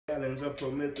Gallons of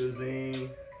promethazine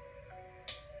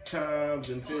times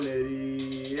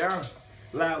infinity. Yeah.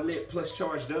 Loud lit plus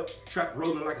charged up. Trap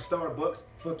rolling like a Starbucks.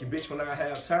 Fuck your bitch when I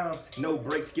have time. No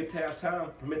break, skipped half time.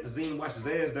 Promethazine, watch his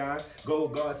ass die.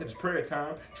 Gold guard said it's prayer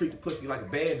time. Treat the pussy like a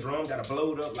band drum. Gotta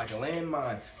blow it up like a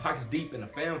landmine. Pockets deep in the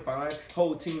fam fine.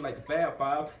 Whole team like the Fab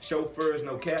Five. Chauffeurs,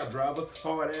 no cab driver.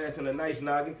 Hard ass and a nice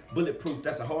noggin. Bulletproof,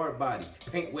 that's a hard body.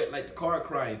 Paint wet like the car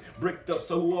crying. Bricked up,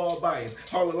 so who all buying?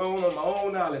 All alone on my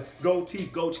own island. Gold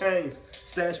teeth, gold chains.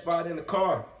 Stash spot in the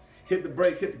car. Hit the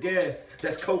brake, hit the gas.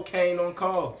 That's cocaine on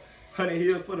call. 100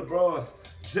 hills for the bras.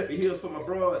 Giuseppe hills for my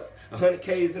bras. 100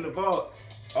 K's in the vault.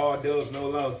 All dubs, no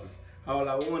losses. All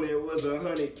I wanted was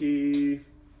 100 keys.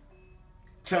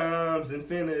 Times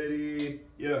infinity.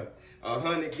 Yeah.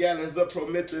 100 gallons of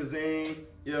promethazine.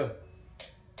 Yeah.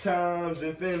 Times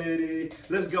infinity.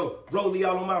 Let's go. Rollie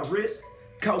all on my wrist.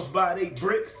 Cost by 8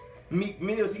 bricks. Meek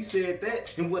Mills, he said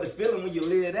that. And what a feeling when you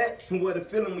live that. And what a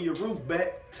feeling when your roof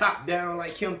back. Top down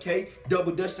like Kim K.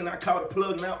 Double dusting, I caught a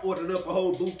plug and I ordered up a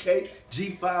whole bouquet.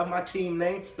 G5, my team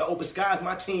name. The open sky's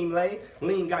my team lane.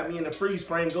 Lean got me in the freeze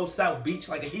frame. Go South Beach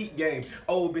like a heat game.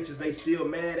 Old bitches, they still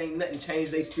mad. Ain't nothing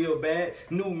changed, they still bad.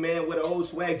 New man with an old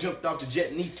swag jumped off the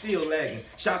jet and he still lagging.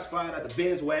 Shots fired out the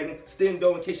Benz wagon.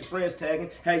 Stendo in case your friends tagging.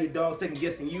 Had your dog second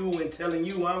guessing you and telling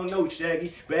you I don't know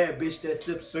Shaggy. Bad bitch that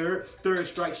sips serve. Third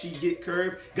strike, she get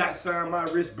curved. Got signed my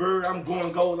wrist bird. I'm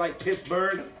going gold like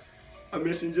Pittsburgh. I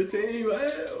mentioned your team.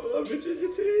 I mentioned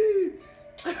your team.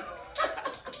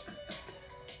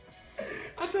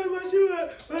 I thought about you,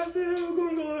 but I said we're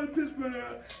going to go like Pittsburgh.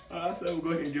 I said we're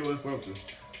going to give us something.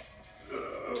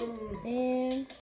 And